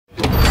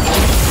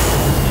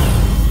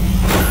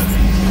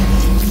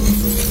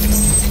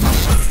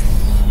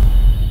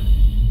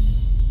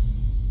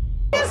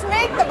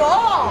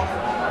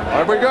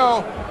we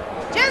go.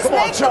 Just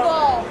make the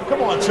ball.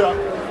 Come on, Chuck.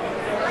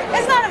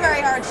 It's not a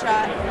very hard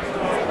shot.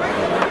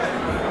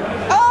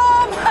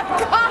 Oh my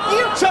God!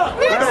 You Chuck.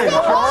 missed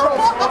the whole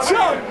ball.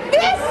 Chuck.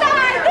 This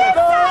side.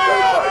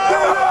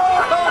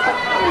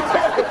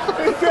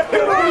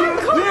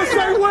 You didn't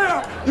say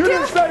where. You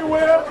didn't say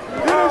where.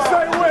 You didn't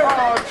say where.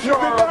 Oh, You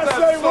did not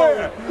say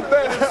where.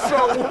 That is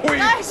so weak.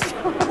 Nice.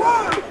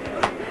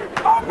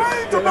 I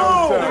made the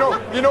ball.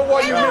 You know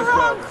why you In the missed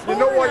wrong it? You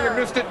know why you corner.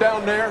 missed it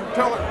down there?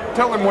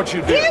 Tell him what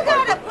you did. You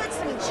gotta put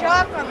some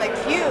chalk on the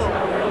cue.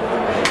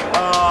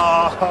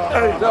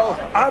 Hey, No.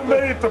 I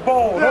made the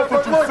ball. Yeah, That's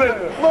what but you look said.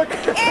 at- Look.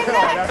 In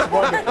that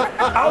corner.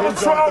 I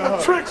was trying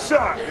a trick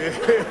shot.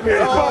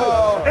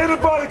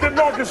 Anybody can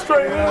knock it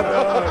straight in.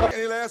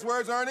 Any last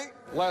words, Ernie?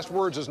 Last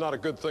words is not a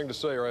good thing to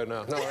say right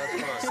now. No,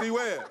 that's fine. See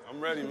where? I'm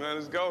ready, man.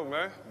 Let's go,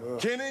 man.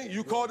 Kenny,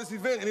 you called this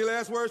event. Any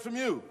last words from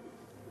you?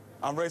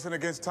 I'm racing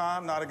against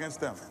time, not against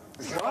them.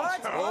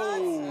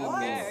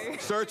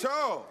 Sir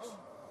Charles,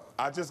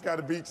 I just got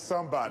to beat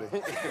somebody.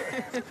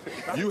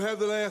 you have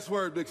the last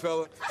word, big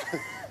fella.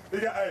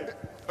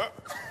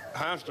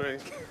 Hamstring.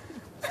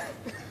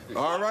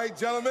 All right,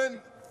 gentlemen.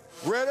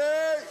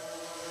 Ready,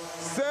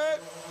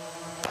 set.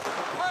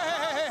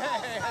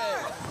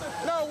 Hey.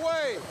 No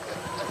way.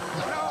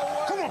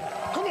 Come on.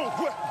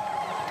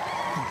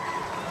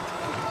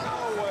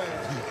 No way.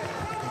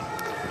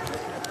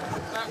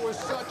 That was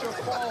such a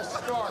false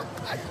start.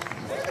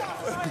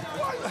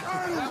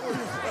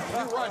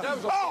 You're right, that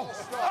was a false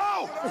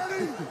start.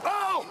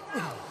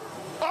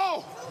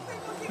 Oh!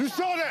 You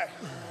saw that?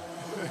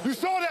 You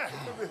saw that?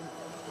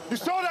 You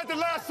saw that the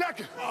last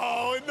second?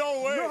 Oh,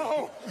 no way.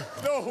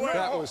 No way.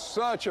 That was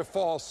such a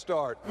false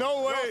start.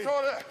 No way. You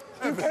saw that?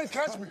 You can't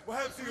catch me.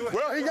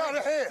 Well, he got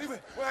ahead.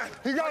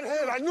 He got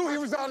ahead. I knew he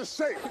was out of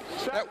shape.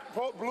 That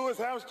blew his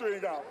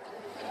hamstring out.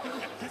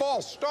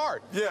 False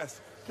start.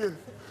 Yes.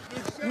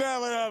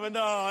 Never,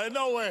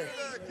 no way.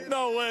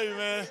 No way,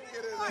 man.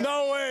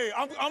 No way.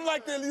 I'm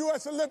like the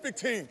U.S. Olympic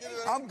team.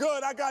 I'm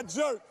good. I got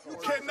jerked. You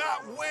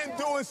cannot win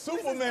doing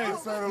Superman.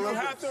 You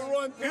have to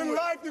run through in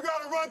life, you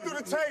got to run through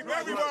the tape,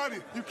 everybody.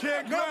 You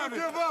can't never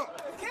give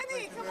up.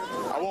 Kenny, come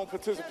on. I won't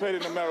participate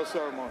in the medal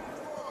ceremony.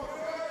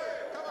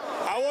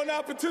 I will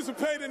not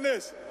participate in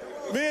this.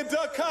 Me and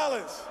Doug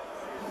Collins.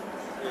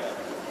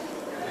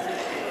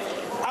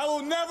 I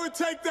will never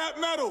take that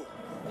medal.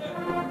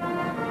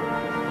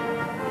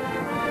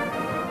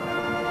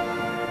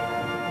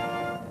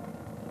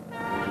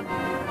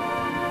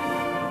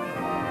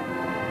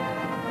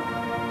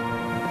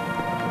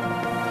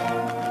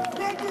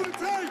 Run through the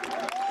tape.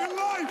 In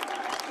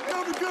life,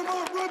 never give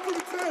up. Run through the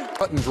tape.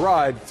 Cut and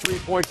dried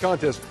three-point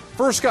contest.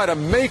 First guy to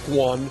make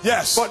one.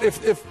 Yes. But if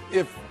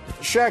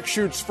Shaq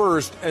shoots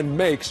first and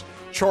makes,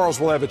 Charles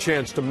will have a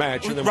chance to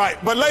match. And then Right.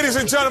 But ladies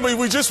and gentlemen,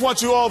 we just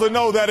want you all to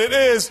know that it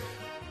is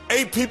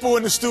 8 people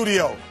in the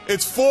studio.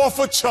 It's 4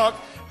 for Chuck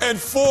and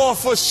 4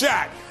 for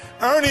Shaq.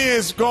 Ernie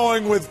is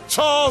going with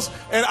Charles,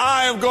 and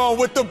I am going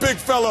with the big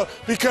fella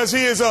because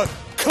he is a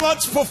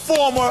clutch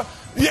performer.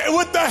 Yeah,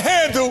 with the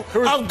handle,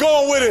 I'm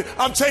going with it.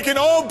 I'm taking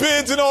all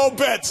bids and all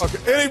bets.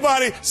 Okay.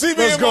 Anybody, see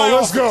me in my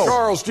office.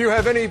 Charles, do you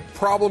have any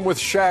problem with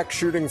Shaq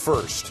shooting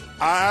first?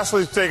 I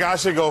actually think I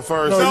should go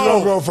first. No, you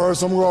don't go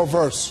first. I'm going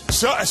first.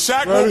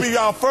 Shaq will be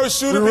our first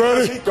shooter You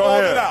because ready? he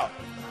called it out.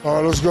 All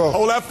right, let's go.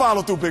 Hold that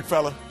follow through, big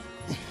fella.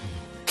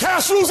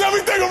 Cash rules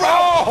everything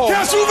around me.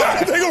 Cash rules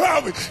everything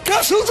around me.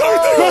 Cash rules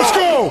everything around me. Let's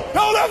go.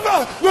 Hold that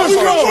fella. Let's We've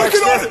go. been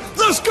working on it.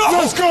 Let's go.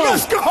 Let's go.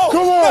 Let's go.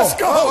 Come on. Let's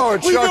go. Oh,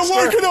 We've been Chuckster.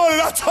 working on it.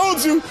 I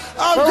told you.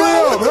 I'm Hurry going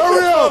up, with the hurry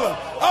big up. fella.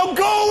 I'm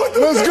going with the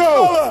Let's big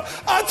go. fella.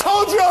 I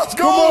told you I was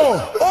Come going.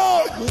 on.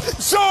 Oh,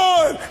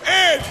 Sean,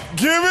 Ed,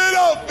 give it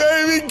up,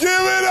 baby. Give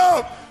it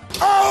up.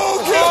 Oh,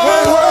 give it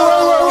Wait.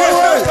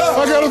 up.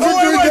 I got a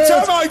victory Wait, dance.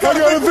 time out. I got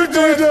a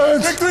victory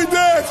dance. Victory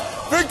dance.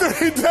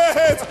 Victory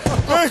dance.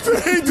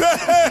 Victory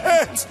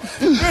dance.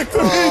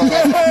 Victory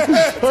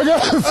dance.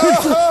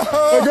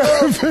 I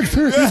got a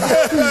victory.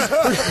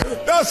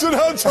 That's what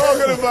I'm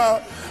talking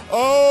about.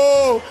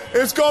 Oh,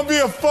 it's going to be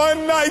a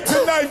fun night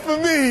tonight for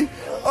me.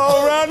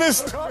 Oh, around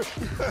this.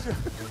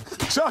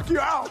 Chuck, you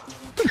out.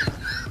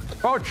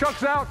 Oh,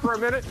 Chuck's out for a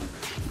minute.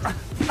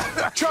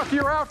 Chuck,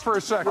 you're out for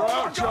a second.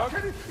 Chuck.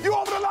 You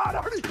over the line,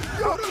 Ernie.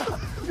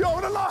 You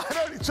over the line,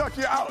 Ernie. Chuck,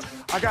 you out.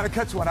 I got to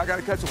catch one.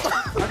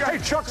 Hey,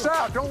 Chuck's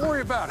out. Don't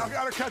worry about it. I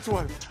got to catch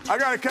one. I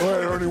got to catch All one.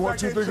 right, Ernie, 1,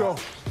 2, 3, go.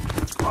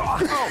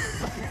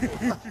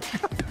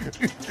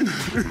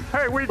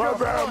 Hey, we My go.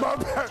 bad.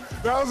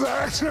 That was an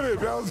accident.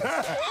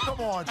 Come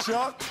on,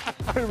 Chuck.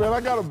 Hey, man,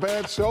 I got a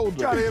bad shoulder.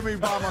 You got to hear me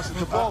by myself.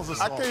 The balls are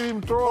I soft. can't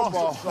even throw a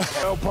ball.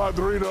 El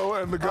Padrino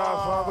and the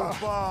Godfather.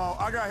 Ball.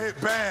 I got hit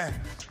bad.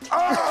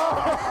 I'm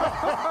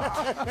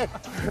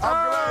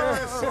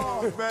glad it's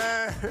soft,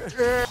 man.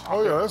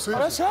 Oh, yeah, that's easy.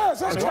 That's hard.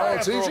 That's hard.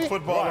 It's easy.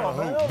 Football on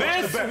a hoop.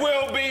 This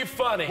will be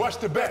funny. What's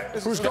the bet?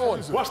 Who's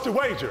going? What's the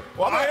wager?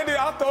 Well, I'm going to end it.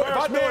 If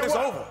I throw it, it's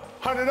over.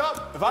 100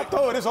 up? If I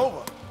throw it, it's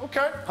over. Okay.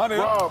 100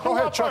 Rob, up. Go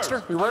ahead,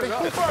 Chuckster. You ready? You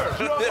first.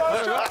 You up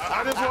first, Chuck?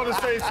 I just want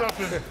to say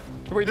something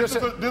This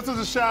is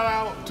a shout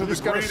out to the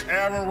great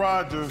Aaron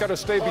Rodgers. Got to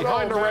stay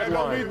behind the red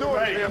line.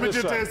 Hey, let me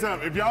just tell you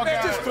something. If y'all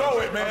guys just throw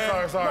it, man.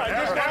 I'm sorry.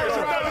 Shout out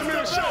Aaron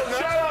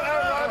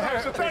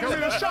Rodgers. Thank you for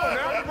the show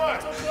now.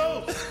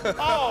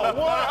 Oh,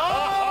 what?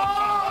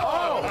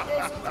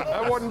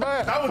 That wasn't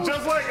bad. That was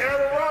just like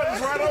Aaron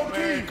Rodgers, right on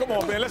key. Come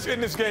on, man. Let's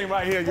end this game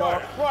right here,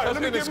 y'all. Right. Let's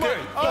end this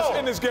game. Let's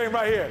end this game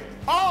right here.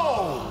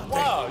 Oh,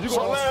 wow. You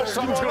gonna last?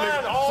 Something's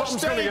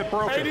gonna get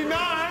broken.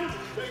 89.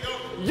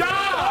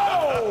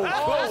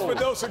 Close but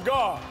no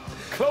cigar.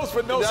 Close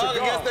but no cigar. I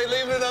guess they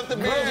leaving it up to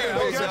me.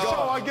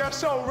 I guess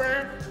so,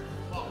 Ray.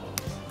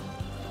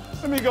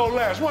 Let me go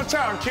last. One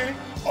time, Kenny.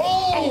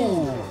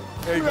 Oh!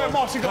 You let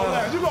Mossy go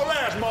last. You go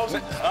last, Mossy.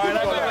 All right,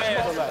 I go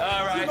last.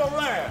 All right. You go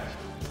last.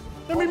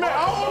 Let me make.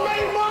 Oh,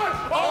 made mine.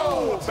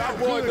 Oh, That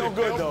boy no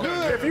good, though.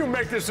 If you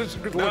make this, it's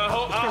going to I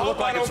hope look I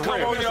like don't it's come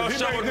real. on y'all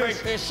show and made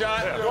make this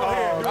shot. Go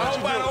ahead. I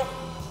hope I don't.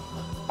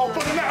 Oh,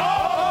 put it down.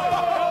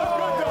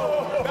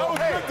 That was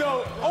good,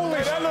 though.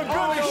 Only that looked good,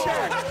 Only though.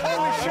 Shaq.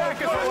 Only Shaq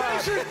is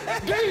allowed.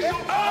 Diesel.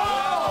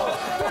 Oh!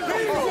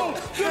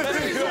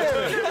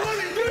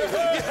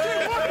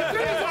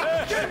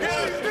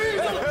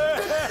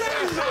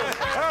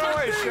 All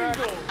right, Shaq.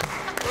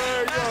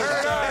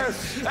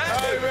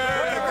 Hey,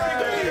 man.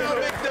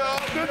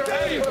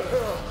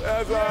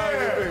 That's all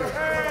right with me.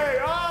 Hey,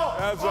 oh!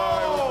 That's all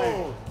right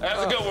with me. That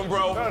was a good one,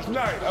 bro. That's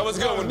nice. That was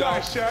a good one, dog.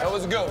 Nice, Shaq. That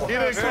was a good one.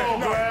 Get it going,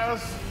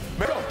 Glass.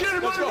 Get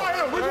it right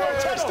here. We're going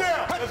to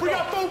touchdown. We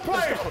got 4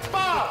 plays.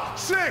 5,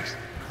 6.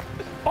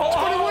 Oh,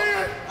 we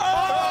win. Oh,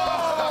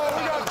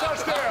 we got a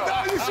touchdown. No,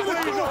 you should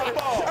have threw the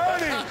ball.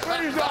 Ernie,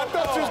 please, I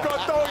thought you was going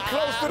to throw it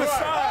close to the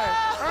side.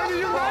 Ernie,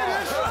 you know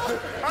this?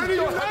 Ernie,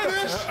 you know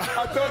this?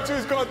 I thought you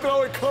was going to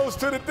throw it close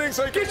to the thing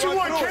so you Get you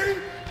one, Kenny.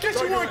 Get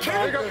you one,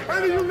 Kenny.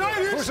 Ernie, you know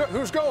this?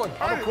 Who's going?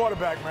 I'm a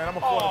quarterback, man. I'm a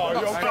Oh,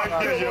 quarterback.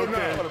 you okay? Yeah, you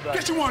okay?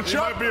 Get you one,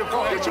 Chuck.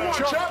 Get you one,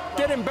 Chuck.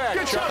 Get him back.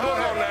 Get Chuck. Hold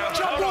on now.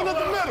 Chuck going up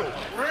the middle.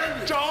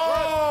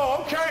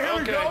 Oh, okay. Here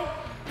we go.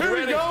 Here we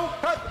ready? go.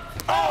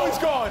 Oh, he's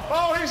gone.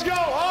 Oh, he's going.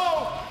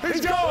 Oh,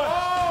 he's going.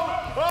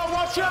 Oh,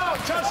 watch out.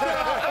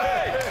 Touchdown.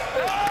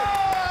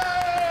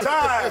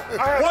 Time.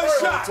 One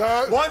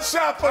shot. One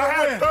shot for the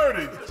win.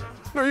 30.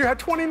 No, you had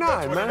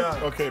 29, man.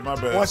 Okay, my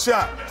bad. One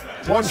shot.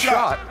 One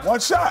shot. One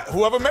shot.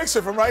 Whoever makes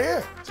it from right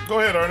here. Go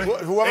ahead, Ernie.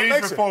 Whoever Age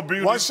makes before it.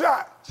 beauty. One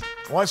shot.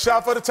 One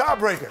shot for the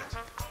tiebreaker.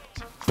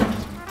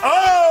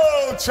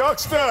 Oh,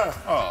 Chuckster.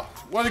 Oh,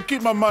 where you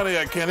keep my money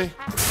at, Kenny?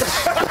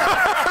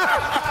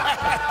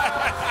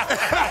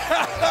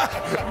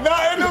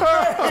 Not in the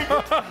bank.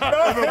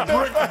 In a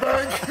brick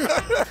bank.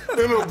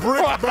 In a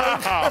brick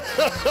bank.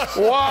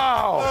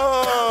 Wow.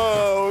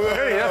 Oh,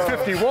 Hey, that's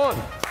 51.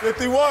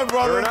 51,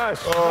 brother. Very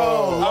nice.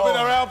 I've been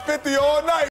around 50 all night.